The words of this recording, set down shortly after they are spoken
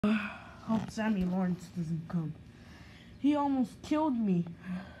Hope Sammy Lawrence doesn't come. He almost killed me.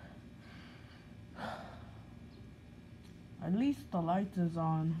 At least the light is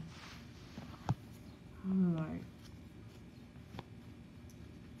on. Alright.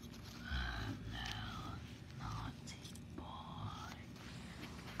 Naughty boy.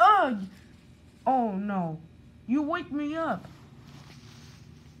 Ugh! Oh no. You wake me up.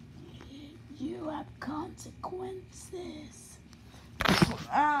 You have consequences.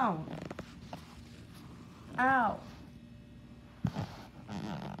 Ow. Ow.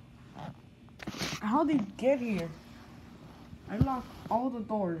 How did he get here? I locked all the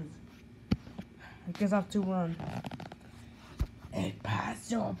doors. I guess I have to run. It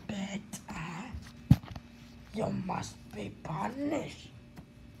passed your bed. You must be punished.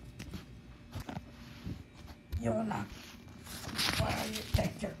 You're not. Where do you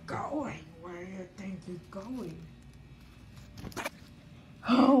think you're going? Where do you think you're going?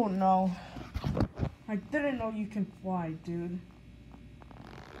 Oh no. I didn't know you can fly, dude.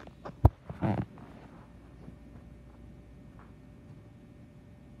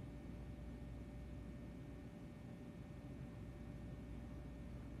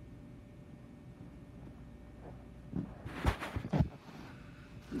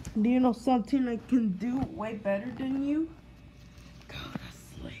 Do you know something I can do way better than you? Go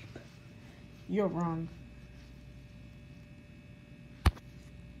to sleep. You're wrong.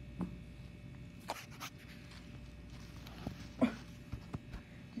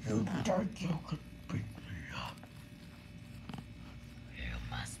 You think you could beat me up? You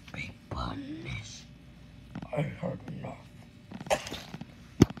must be punished. I heard enough.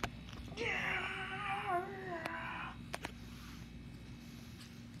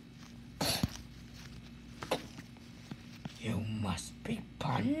 You must be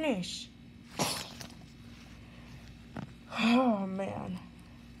punished. Oh man.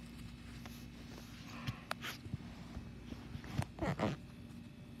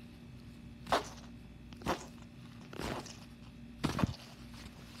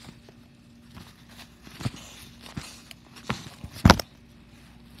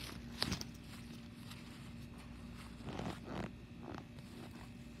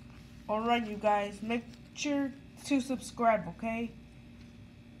 Alright, you guys, make sure to subscribe, okay?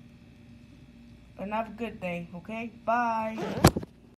 And have a good day, okay? Bye.